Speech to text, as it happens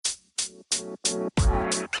All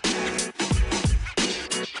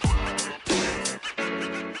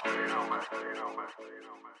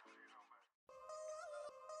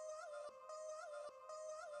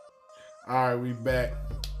right, we back.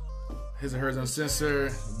 His and Hers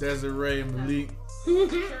Uncensored. Desiree and Malik.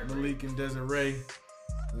 Malik and Desiree. You know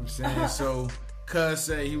what I'm saying? So, Cuz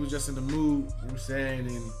said he was just in the mood. You know what I'm saying?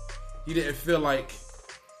 And he didn't feel like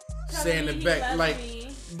saying it back. Like,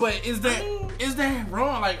 but is that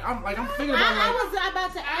wrong? Like, I'm thinking about I was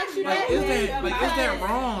about to ask you like, that. Is that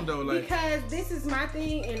wrong though? Like, because this is my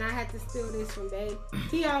thing, and I had to steal this from Babe.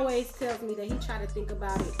 He always tells me that he try to think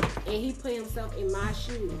about it, and he put himself in my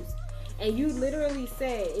shoes. And you literally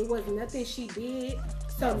said it was nothing she did.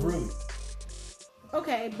 So not really.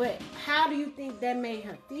 Okay, but how do you think that made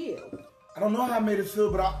her feel? I don't know how I made it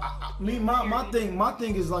feel, but my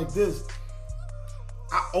thing is like this.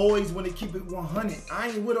 I always want to keep it 100. I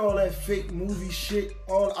ain't with all that fake movie shit.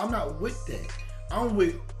 I'm not with that. I'm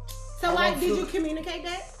with. So like, did you communicate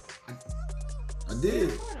that? I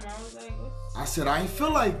did. I said I ain't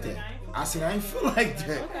feel like that. I said I ain't feel like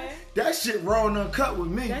that. Okay. That shit raw and uncut with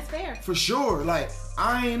me. That's fair. For sure. Like,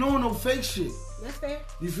 I ain't on no fake shit. That's fair.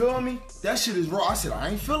 You feel me? That shit is raw. I said I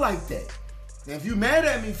ain't feel like that. And if you mad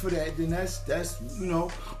at me for that, then that's you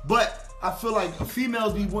know. But I feel like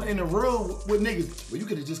females be in the real with niggas. Well, you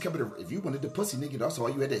could have just kept it. If you wanted the pussy, nigga, that's all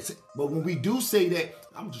you had to say. But when we do say that,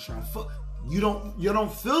 I'm just trying to fuck. You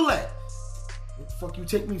don't feel that. What the fuck you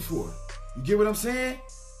take me for? You get what I'm saying?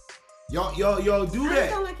 Y'all do I that. I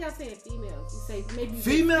don't like y'all saying females. You say maybe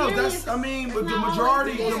females. But the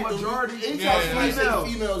majority. Females.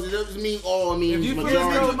 Females. It doesn't mean all. Means the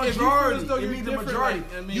majority. It means the majority.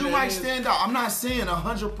 You might stand out. I'm not saying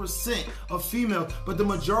 100% of females, but the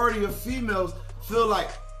majority of females feel like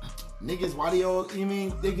niggas. Why they all? You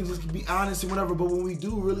mean they can just be honest and whatever. But when we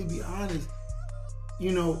do really be honest,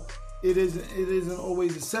 you know. It isn't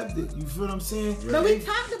always accepted. You feel what I'm saying? But we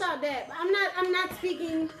talked about that. I'm not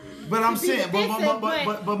speaking. But I'm saying, but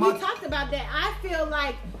we talked about that. I feel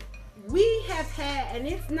like we have had, and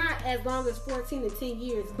it's not as long as 14 to 10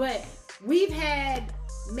 years, but we've had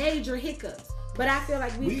major hiccups. But I feel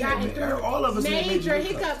like we've gotten through all of us major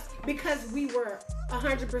hiccups because we were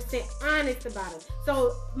 100% honest about it.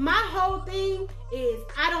 So my whole thing is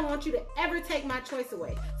I don't want you to ever take my choice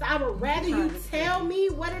away. So I would rather you tell me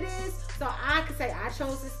what it is so I can say I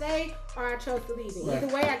chose to stay or I chose to leave it. Right.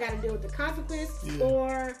 Either way, I got to deal with the consequence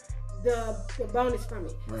or the bonus from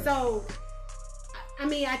it. Right. So I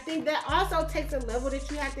mean, I think that also takes a level that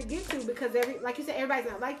you have to get to because like you said, everybody's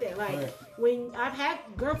not like that. Like when I've had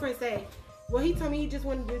girlfriends say, well, he told me he just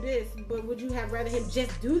wanted to do this, but would you have rather him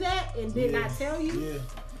just do that and then not tell you? Yeah.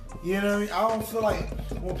 You know what I mean? I don't feel like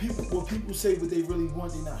when people say what they really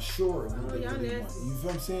want, they're not sure of what they really want. You feel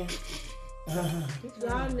what I'm saying?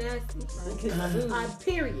 Y'all nasty.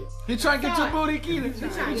 Period. He trying to get your booty, Keita. He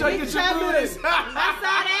trying to get your booty. I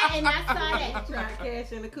saw that and I saw that. Trying to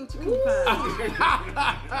cash in the coochie coupon.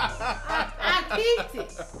 I peeped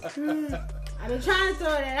it. I've been trying to throw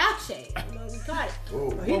that out, Shay. You know, you caught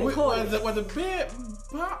it. Well, the bed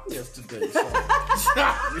popped yesterday. So.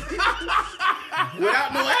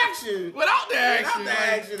 Without no action. Without the action. Without the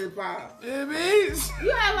action, it popped. It means.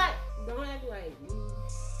 You act like, don't act like.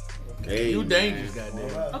 Hey, you dangerous,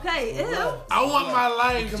 goddamn. Okay, ew. I want my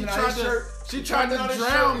life. She tried to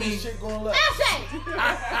drown me.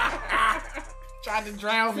 Tried to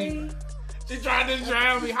drown me. She tried to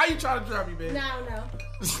drown me. How you trying to drown me, baby? No.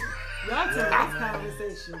 Y'all take this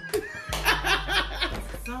conversation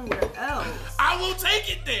somewhere else. I will take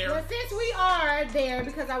it there. Well, since we are there,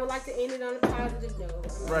 because I would like to end it on a positive note.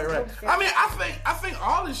 Right. I mean, I think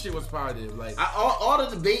all this shit was positive. Like all the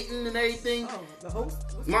debating and everything. Oh, the host.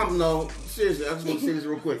 Mom, no, seriously, I just want to say this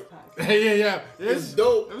real quick. Yeah. It's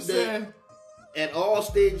dope that at all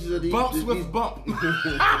stages of these bumps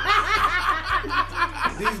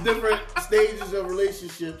these different stages of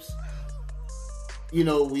relationships. You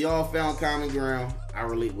know, we all found common ground. I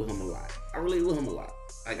relate with him a lot.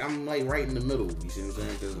 Like, I'm like right in the middle. You see what I'm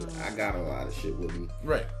saying? Because I got a lot of shit with me.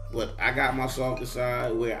 Right. But I got my soft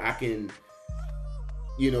side where I can,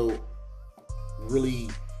 you know, really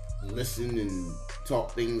listen and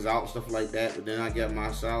talk things out, stuff like that. But then I got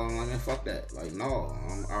my side. I'm like, man, fuck that. Like, no.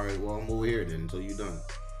 All right, well, I'm over here then until you're done.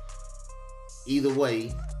 Either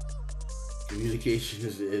way, communication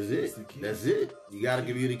is it. That's it. You got to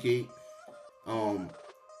communicate.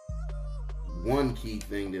 One key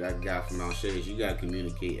thing that I got from Alshay is you gotta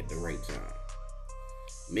communicate at the right time.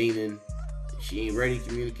 Meaning, if she ain't ready to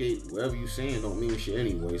communicate, whatever you saying don't mean shit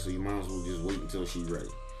anyway, so you might as well just wait until she's ready.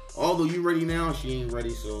 Although you ready now, she ain't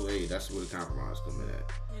ready, so hey, that's where the compromise come in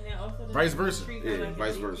at. And then also vice versa. Yeah,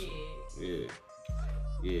 vice versa. Yeah.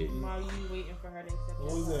 Yeah. While you waiting for her to accept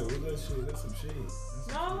What was that? What was that shit? That's some shade.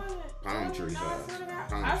 No, it wasn't. Palm tree No, I size. swear to God.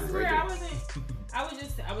 Palm I tree swear right I there. wasn't. I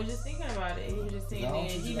was just thinking about it. He was just saying I don't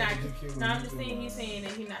that think he you not. like to kill No, when I'm you just do saying that. he's saying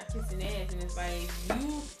that he's not kissing ass, and it's like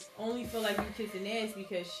you only feel like you kissing ass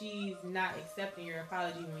because she's not accepting your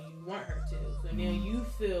apology when you want her to. So now you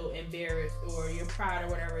feel embarrassed or your pride or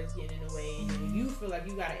whatever is getting in the way, and then you feel like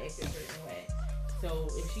you gotta act a certain way. So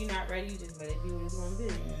if she's not ready, just let it be what it's gonna be.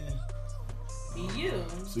 Be you.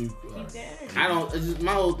 So you, Keep that energy. I don't. It's just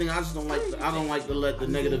my whole thing. I just don't like. I don't like to let the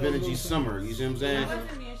negative energy simmer. You see what I'm saying?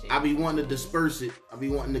 I be wanting to disperse it. I be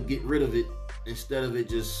wanting to get rid of it instead of it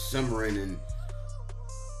just simmering and.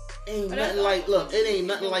 Ain't nothing like. Look, it ain't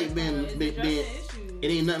nothing like being. It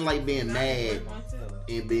ain't nothing like being mad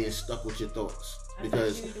and being stuck with your thoughts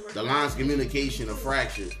because the lines of communication are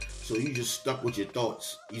fractured. So you just stuck with your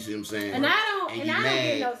thoughts. You see what I'm saying? And I don't you get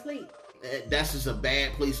mad. no sleep. That's just a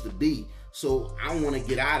bad place to be. So I want to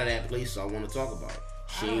get out of that place. So I want to talk about it.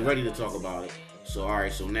 She ain't ready to talk about it. So all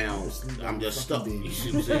right. So now I'm just stuck. You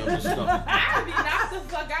see what I'm saying? I'm just stuck. I be knocked the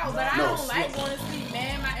fuck out, but I No, don't like going to sleep,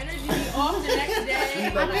 man. My energy be off the next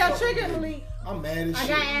day. I feel triggered, Malik. I'm mad as I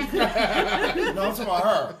shit. got asked. No, I'm talking about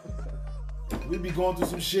her. We be going through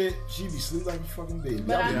some shit. She be sleep like a fucking baby.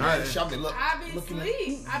 But I be I mad be- as shit. I be I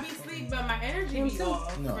be sleep, but my energy be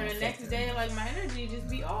off. No, For the fuck next that. day, like my energy just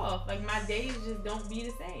be off. Like my days just don't be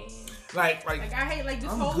the same. Like Like I hate like this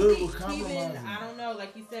I'm whole good week. with compromising. Even I don't know,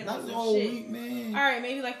 like you said, Not with the some whole shit. week, man. All right,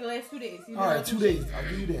 maybe like the last 2 days. You All know, right, 2 some days. shit. I'll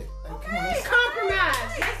give you that. Like, come on, Hey, let's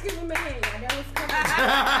compromise. Let's give him a hand. That was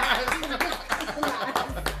compromise.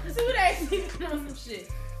 2 days, even on some shit.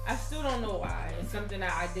 I still don't know why. It's something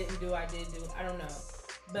that I didn't do. I don't know,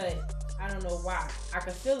 but I don't know why. I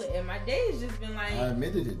can feel it, and my days just been like. I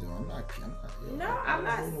admitted it though. I'm not. No, I'm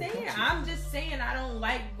not saying. I'm just saying I don't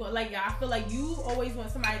like. I feel like you always want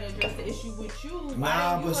somebody to address the issue with you. Why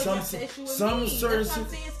Nah, don't you but some address the issue with some me? certain That's what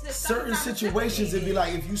I'm saying. certain Sometimes situations it'd be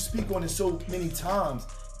separate. like if you speak on it so many times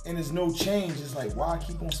and there's no change, it's like why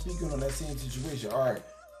keep on speaking on that same situation? All right,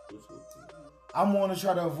 I'm gonna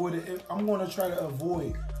try to avoid it. I'm gonna try to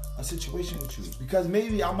avoid a situation with you because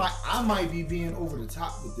maybe I might be being over the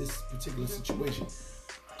top with this particular situation.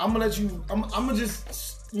 I'm gonna let you. I'm gonna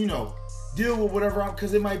just deal with whatever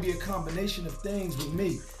because it might be a combination of things with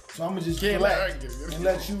me. So I'm gonna just Can't relax argue. and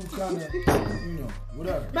let you kind of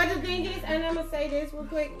whatever. But the thing is, and I'm gonna say this real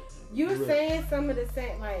quick. You're saying some of the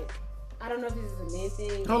same, like, I don't know if this is a men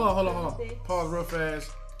thing. hold on. Pause real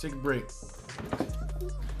fast. Take a break.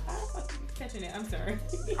 I'm catching it. I'm sorry.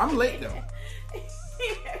 I'm late though.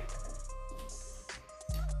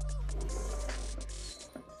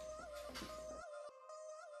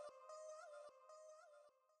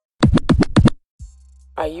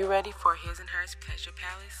 Are you ready for His and Hers Pleasure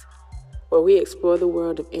Palace? Where we explore the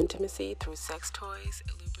world of intimacy through sex toys,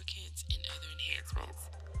 lubricants, and other enhancements.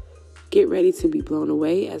 Get ready to be blown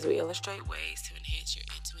away as we illustrate ways to enhance your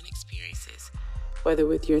intimate experiences, whether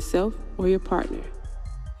with yourself or your partner.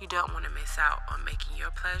 You don't want to miss out on making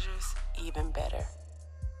your pleasures even better.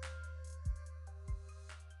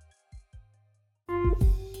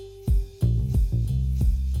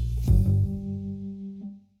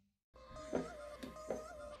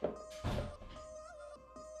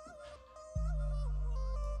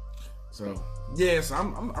 So yes,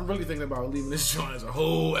 I'm really thinking about leaving this joint as a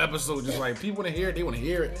whole episode. Just like people want to hear it, they want to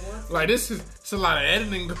hear it. Like it's a lot of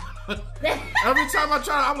editing going on. Every time I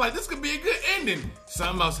try, I'm like, this could be a good ending.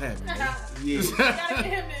 Something else happened. Yeah. Gotta get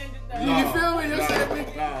him to end it, though. You feel me? This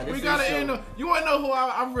We is gotta so- end. You want to know who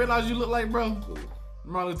I realized you look like, bro?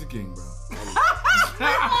 Martin Luther King, bro.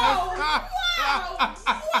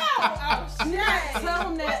 Oh, shit. Tell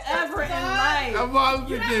him that ever in life. I'm Martin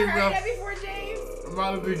You Luther never King, heard bro. that before, James?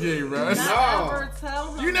 Martin Luther King, bro. Not No. ever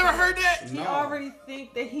tell him. You never that. heard that? He No. already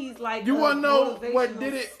think that he's like. You a want to know what motivational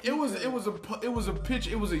did it? It was a picture.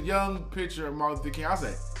 It was a young picture of Martin Luther King. I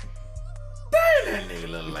said, "Damn, that nigga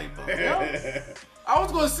look like Bo." I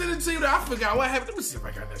was gonna send it to you. But I forgot what happened. Let me see if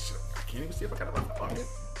I got that shit. I can't even see if I got it in my pocket.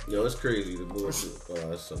 Yo, it's crazy. The bullshit. Oh,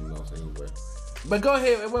 that's something else anyway. But go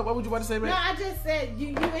ahead. What would you want to say, man? No, I just said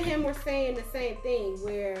you and him were saying the same thing.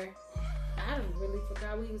 Where I really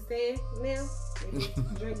forgot what he was saying now. Maybe it's a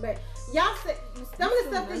drink, but y'all said some of the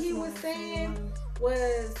stuff that he was saying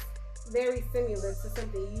was very similar to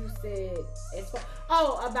something you said as far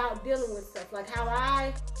about dealing with stuff like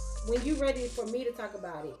how when you ready for me to talk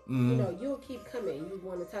about it, you'll keep coming. You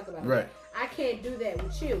want to talk about Right. it. I can't do that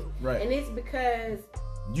with you. Right. And it's because.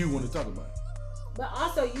 You want to talk about it? But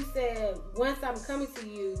also, you said once I'm coming to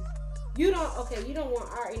you, you don't want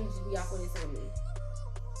our energy to be off when it's on me.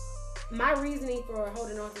 my reasoning for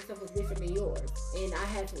holding on to stuff was different than yours, and I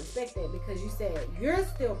had to respect that because you said you're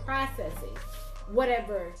still processing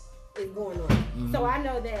whatever is going on. Mm-hmm. So I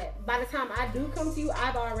know that by the time I do come to you,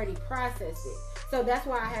 I've already processed it. So that's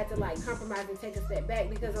why I had to like compromise and take a step back,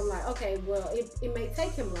 because I'm like, okay, well, it may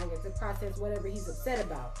take him longer to process whatever he's upset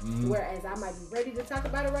about. Mm-hmm. Whereas I might be ready to talk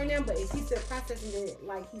about it right now, but if he's still processing it,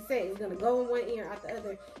 like he said, it's gonna go in one ear out the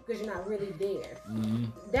other because you're not really there. Mm-hmm.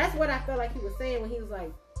 That's what I felt like he was saying when he was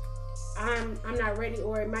like, I'm not ready,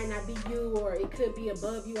 or it might not be you, or it could be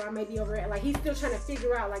above you, or I may be over it. Like he's still trying to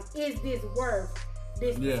figure out, like, is this worth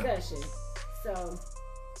this discussion? So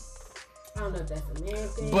I don't know if that's a man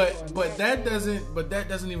thing. But that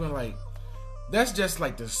doesn't even like, that's just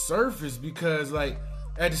like the surface, because like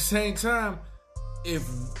at the same time, if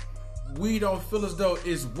we don't feel as though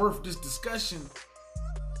it's worth this discussion,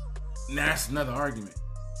 that's another argument.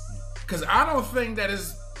 Because I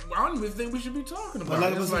don't even think we should be talking about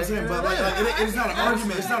But it. like I'm saying, but it's not an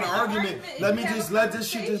argument. It's not an argument. Let this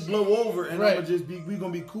shit just blow over, and Right. we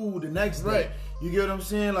gonna be cool the next day. Right. You get what I'm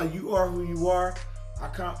saying? Like, you are who you are. I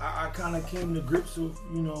kind of came to grips with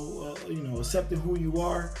accepting who you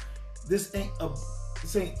are. This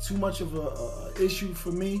ain't too much of a issue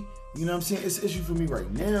for me. You know what I'm saying? It's an issue for me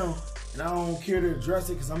right now, and I don't care to address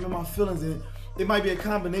it because I'm in my feelings, and it might be a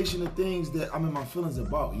combination of things that I'm in my feelings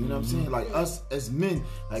about. You know what I'm saying? Like, us as men,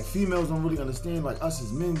 like, females don't really understand. Like, us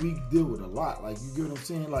as men, we deal with a lot. Like, you get what I'm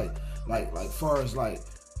saying? Like far as like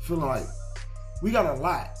feeling like we got a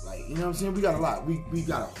lot. Like, you know what I'm saying? We got a lot. We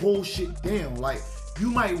got to hold shit down. Like, you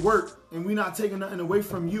might work, and we not taking nothing away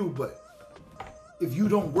from you, but if you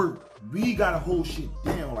don't work, we gotta hold shit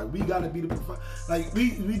down. Like, we gotta be the like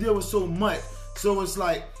we deal with so much. So it's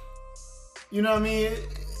like, you know what I mean?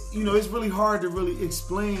 It's really hard to really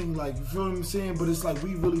explain, like, you feel what I'm saying? But it's like,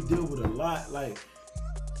 we really deal with a lot. Like,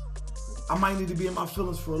 I might need to be in my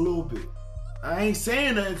feelings for a little bit. I ain't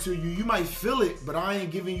saying nothing to you. You might feel it, but I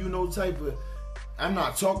ain't giving you no type of, I'm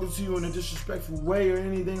not talking to you in a disrespectful way or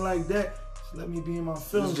anything like that. So let me be in my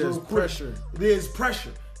feelings real quick. Pressure. It is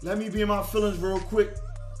pressure. Let me be in my feelings real quick.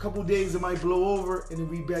 A couple days it might blow over, and then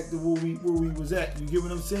we back to where we was at. You get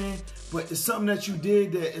what I'm saying? But it's something that you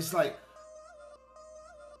did that it's like,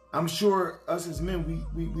 I'm sure us as men,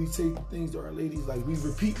 we say things to our ladies, like, we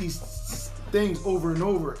repeat these things over and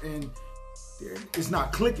over, and it's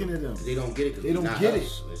not clicking to them. They don't get it. They don't get it.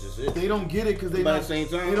 That's just it. They don't get it because they But not. at the same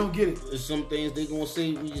time, they don't get it. There's some things they gonna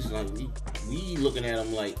say. We just like we looking at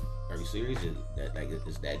them like, are you serious?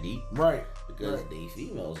 Is that deep? Right. Because they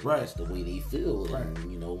females. Right. That's the way they feel,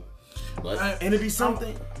 and But And it be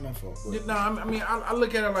something. My fault. No, I mean, I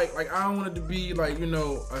look at it like I don't want it to be like,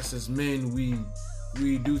 us as men,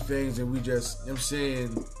 we do things and we just, you know what I'm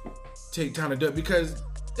saying, take time to do it, because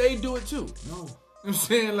they do it too. No. You know what I'm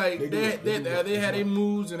saying? Like, they had their right.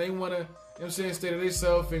 moods and they want to, you know what I'm saying, stay to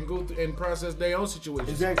themselves and go through and process their own situations.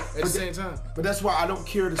 Exactly. At the same time. But that's why I don't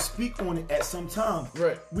care to speak on it at some time.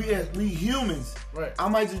 Right. We humans. Right. I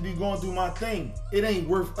might just be going through my thing. It ain't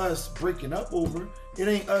worth us breaking up over. It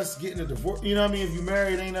ain't us getting a divorce. You know what I mean? If you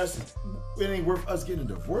married, it ain't worth us getting a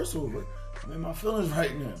divorce over. I'm in my feelings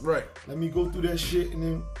right now. Right. Let me go through that shit, and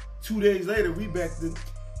then 2 days later, we back to,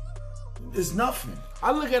 it's nothing.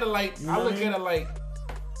 I look at it like, You know what I mean?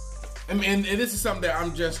 I mean, and this is something that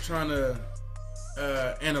I'm just trying to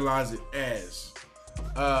analyze it as.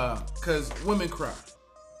 Because women cry.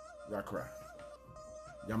 Y'all cry.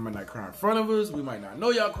 Y'all might not cry in front of us. We might not know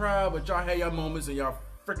y'all cry, but y'all had y'all moments and y'all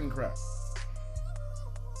freaking cry.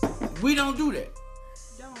 We don't do that.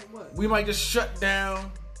 Don't what? We might just shut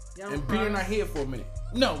down Don't and be cry? in our head for a minute.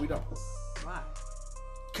 No, we don't. Why?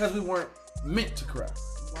 Because we weren't meant to cry.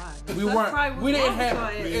 Why? We weren't. We didn't have.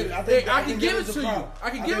 I can give it to you. I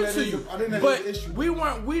can give it to you. But we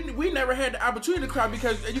weren't. We never had the opportunity to cry,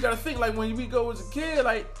 because you got to think, like, when we go as a kid,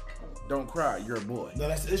 like, don't cry. You're a boy. No,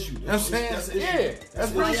 that's the issue. You know what I'm saying? That's the issue. Yeah,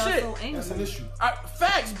 that's real Why y'all shit. so angry? That's an issue.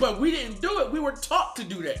 Facts, but we didn't do it. We were taught to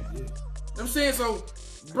do that. Yeah. You know what I'm saying? So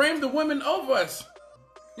blame the women over us.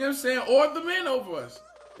 You know what I'm saying? Or the men over us.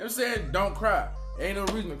 You know what I'm saying? Don't cry. Ain't no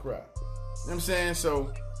reason to cry. You know what I'm saying?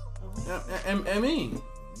 So, I mean.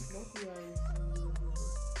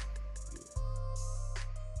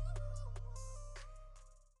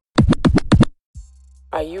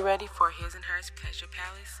 Are you ready for His and Hers Pleasure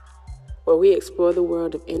Palace, where we explore the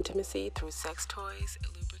world of intimacy through sex toys,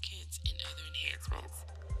 lubricants, and other enhancements?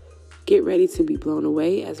 Get ready to be blown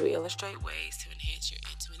away as we illustrate ways to enhance your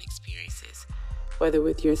intimate experiences, whether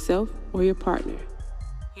with yourself or your partner.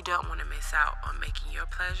 You don't want to miss out on making your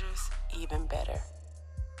pleasures even better.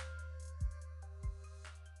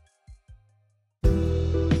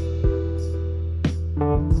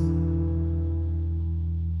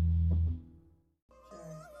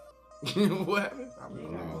 What happened? I You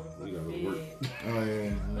don't gotta know. go to We gotta fucking work. bed. Oh yeah.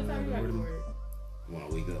 What time you gotta go to work? When I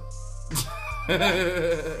wake up.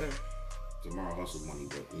 Tomorrow hustle money,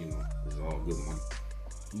 but you know, it's all good money.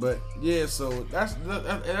 But yeah, so that's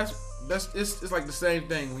it's like the same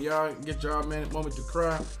thing. When y'all get y'all moment to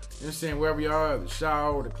cry, you know what I'm saying, wherever y'all are, the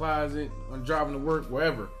shower or the closet, when driving to work,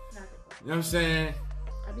 wherever. You know what I'm saying?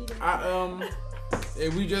 I be there.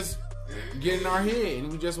 And we just get in our head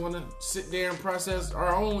and we just want to sit there and process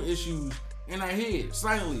our own issues in our head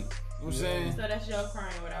silently. You know what I'm saying? So that's y'all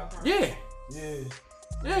crying without crying. Yeah. Yeah.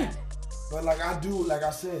 Yeah. But like I do, like I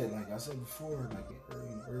said before, like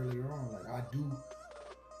earlier on, like I do.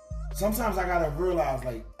 Sometimes I gotta realize,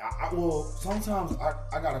 like, sometimes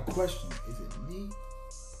I gotta question: is it me?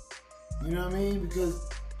 You know what I mean? Because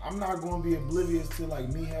I'm not gonna be oblivious to like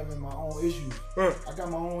me having my own issues. I got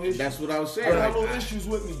my own issues. That's what I was I saying. got Like, little issues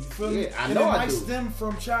with me. You feel me? Yeah, I and know it I might do. stem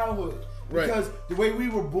from childhood. Right. Because the way we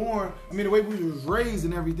were born, the way we was raised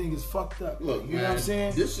and everything is fucked up. Look, you man, know what I'm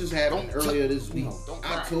saying? This just happened earlier this week. Don't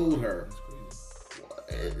I cry. told her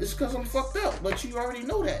it's because I'm fucked up, but you already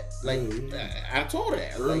know that. Like, I told her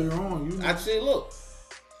that. Earlier Like, on, you know. I'd say, look,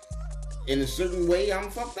 in a certain way, I'm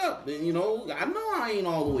fucked up. And, you know, I know I ain't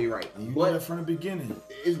all the way right, And you knew but that from the beginning.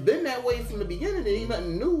 it's been that way from the beginning. It ain't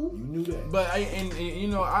nothing new. You knew that. But and you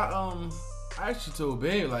know, I actually told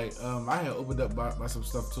Babe, like, I had opened up by some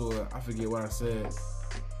stuff to her. I forget what I said.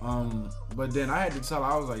 But then I had to tell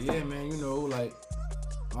her, I was like, yeah, man, you know, like,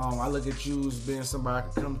 I look at you as being somebody I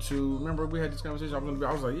could come to. Remember we had this conversation?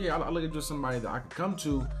 I was like, yeah, I look at you as somebody that I could come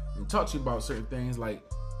to and talk to you about certain things, like,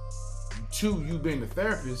 to you being the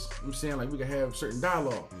therapist. I'm saying, like, we could have certain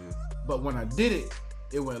dialogue. But when I did it,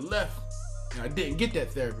 it went left. And I didn't get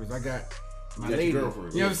that therapist. I got my got lady. your You know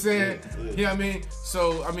girlfriend. what I'm saying? Yeah. You know what I mean?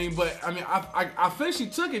 So, I mean, I officially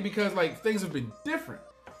took it because, like, things have been different.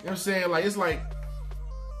 You know what I'm saying? Like, it's like,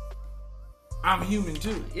 I'm human too.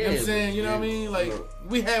 You know what Yeah, I'm saying? You know what I yeah. mean? Like, Look.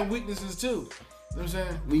 we have weaknesses too. You know what I'm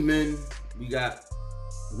saying? We men, we got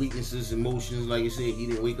weaknesses, emotions. Like you said, he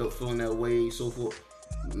didn't wake up feeling that way, so forth.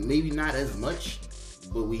 Maybe not as much,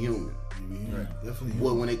 but we human. Right. Definitely.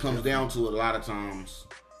 Well, when it comes down to it, a lot of times,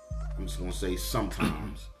 I'm just gonna say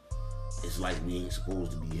sometimes, it's like we ain't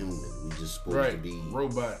supposed to be human. We just supposed to be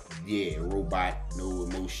Robot. robot, no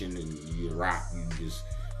emotion, and you rock. You just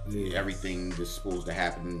everything that's supposed to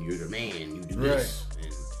happen. You're the man. You do this.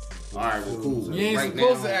 And all right, well, cool. You ain't Right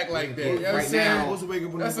supposed now- to act like that. You know what I'm Right saying? now- Supposed to wake up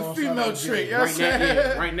when That's the a ball female shot trait. You know what I'm Right now,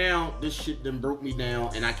 saying? right now, this shit done broke me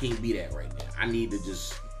down, and I can't be that right now. I need to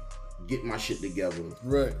just get my shit together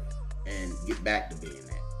Right. and get back to being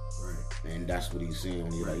that. Right. And that's what he's saying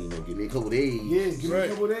when he's like, you know, give me a couple days. Yeah, give me Right. a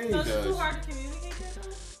couple days. So it's too Because- hard to communicate that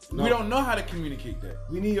though? No. We don't know how to communicate that.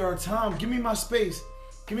 We need our time. Give me my space.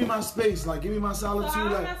 Give me my space. Like, give me my So solitude. how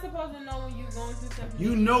am I Like, supposed to know when you're going through something?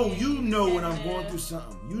 you know when I'm going through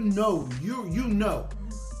something. You know.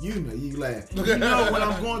 You laugh. You know when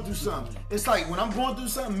I'm going through something. It's like when I'm going through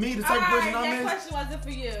something. Me, the type of person Alright, I'm that in. question wasn't for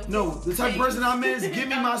you. No, the type of person I'm in is give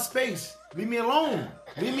me my space. Leave me alone.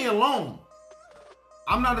 Leave me alone.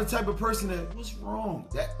 I'm not the type of person that, what's wrong?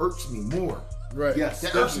 That irks me more. Right. Yes,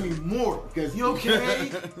 That irks me more. Because- You okay?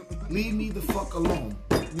 Leave me the fuck alone.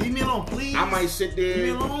 Leave me alone, please. I might sit there. Leave me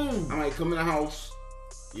alone. I might come in the house.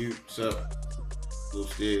 You, sup? Go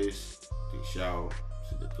upstairs, take a shower,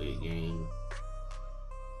 sit there, play a game.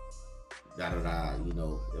 You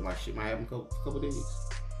know, and my shit might happen a couple days.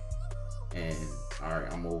 And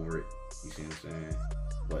alright, I'm over it. You see what I'm saying?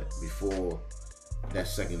 But before that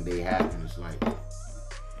second day happens, it's like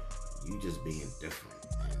you just being different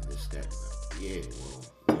and this, that, and that. Yeah,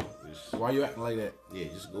 well, just, Why you acting like that? yeah,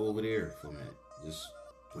 just go over there for a minute. Just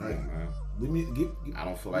come Right. on, man. Leave me, I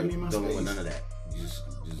don't feel give like me my dealing with space. none of that. Just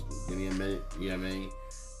give me a minute. You know what I mean?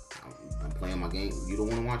 I'm playing my game. You don't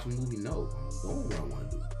want to watch a movie? No, I'm doing what I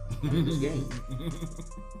want to do. I'm in this game.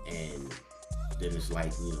 And then it's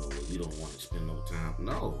like, you know, you don't want to spend no time.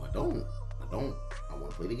 No, I don't. I want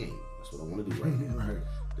to play the game. That's what I want to do right now. Right.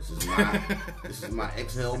 This is my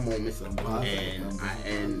exhale moment.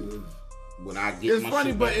 And when I get It's my funny,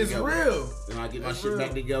 shit but back it's together, real. When I get my It's shit real.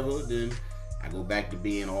 back together, then I go back to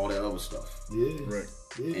being all that other stuff, Yeah. Right.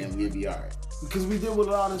 Yeah. and we'll be all right. Because we deal with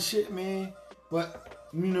a lot of shit, man. But,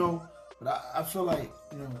 you know, I feel like,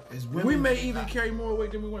 you know, as women. We may even carry more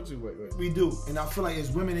weight than we want to. Wait. We do. And I feel like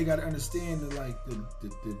as women, they got to understand the, like,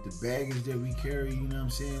 the baggage that we carry, you know what I'm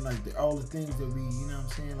saying? Like, all the things that we, you know what I'm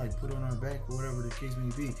saying? Like, put on our back or whatever the case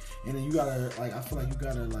may be. And then you got to, like, I feel like you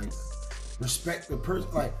got to, like, respect the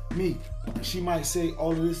person. Like, me, she might say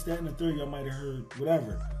all of this, that, and the third. Y'all might have heard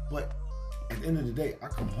whatever. But at the end of the day, I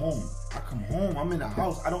come home. I'm in the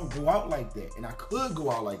house. I don't go out like that. And I could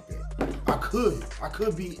go out like that. I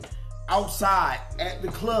could be outside at the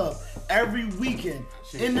club every weekend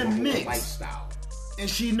in the mix, lifestyle. and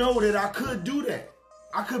she know that I could do that.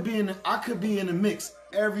 I could be in the mix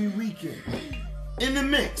every weekend, in the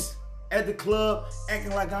mix at the club,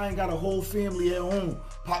 acting like I ain't got a whole family at home,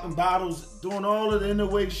 popping bottles, doing all of the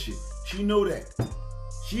inner shit. She know that.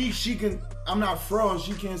 She can. I'm not fraud.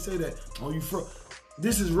 She can't say that. Oh, you fraud.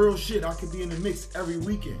 This is real shit. I could be in the mix every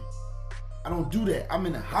weekend. I don't do that. I'm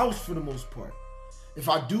in the house for the most part. If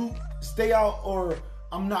I do stay out or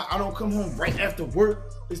I don't come home right after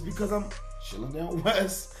work, it's because I'm chilling down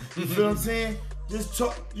west. You feel what I'm saying? Just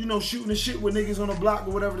talk, shooting the shit with niggas on the block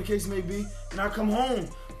or whatever the case may be, and I come home.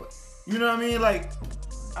 But you know what I mean? Like,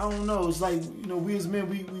 I don't know. It's like, we as men,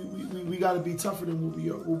 we gotta be tougher than what we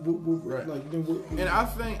are. Right. Like, and I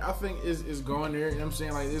think it's going there. You know what I'm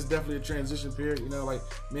saying? Like, it's definitely a transition period. Like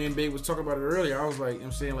me and Babe was talking about it earlier. I was like,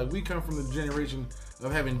 I'm saying, like, we come from the generation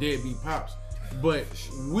of having deadbeat pops, but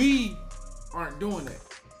we aren't doing that.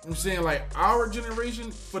 I'm saying, like, our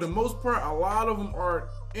generation, for the most part, a lot of them are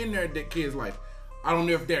in their kids' life. I don't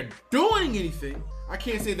know if they're doing anything. I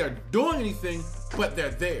can't say they're doing anything, but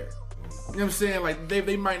they're there. You know what I'm saying? Like,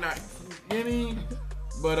 they might not, you know what I mean?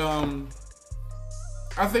 But,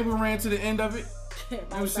 I think we ran to the end of it. You know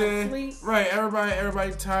what I'm saying? Right,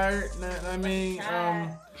 everybody tired. I mean,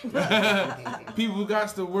 people who got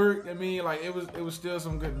to work, I mean, like, it was still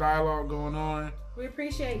some good dialogue going on. We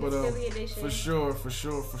appreciate the Philly edition. For sure.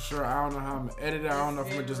 I don't know how I'm gonna edit it. I don't know if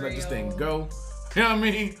I'm gonna just let this thing go. You know what I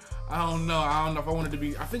mean? I don't know if I want it to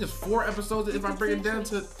be. I think it's 4 episodes. If I break it down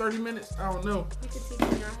to 30 minutes, I don't know. You can teach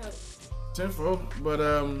me our help. Tenfold, but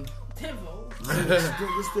Tenfold.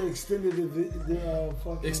 This the extended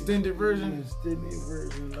fucking extended version. Extended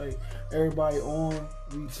version, like everybody on.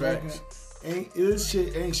 We talking. Facts. This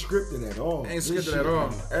shit ain't scripted at all. Ain't scripted at all.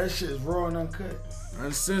 That shit is raw and uncut.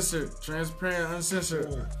 Uncensored, transparent,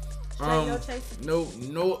 uncensored. Straight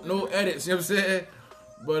No edits. You know what I'm saying?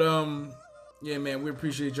 But yeah, man, we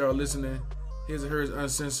appreciate y'all listening. His and Hers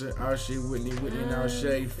Uncensored. Our shit, Whitney and our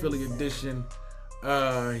Shay, Philly edition.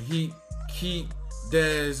 Heat, Keith,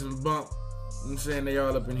 Dez, and Bump. I'm saying they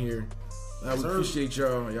all up in here. We appreciate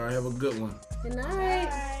y'all. Y'all have a good one. Good night.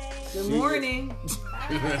 Good morning.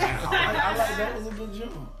 I like that. Was a good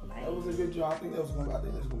job. That was a good job. I think that's going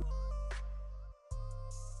to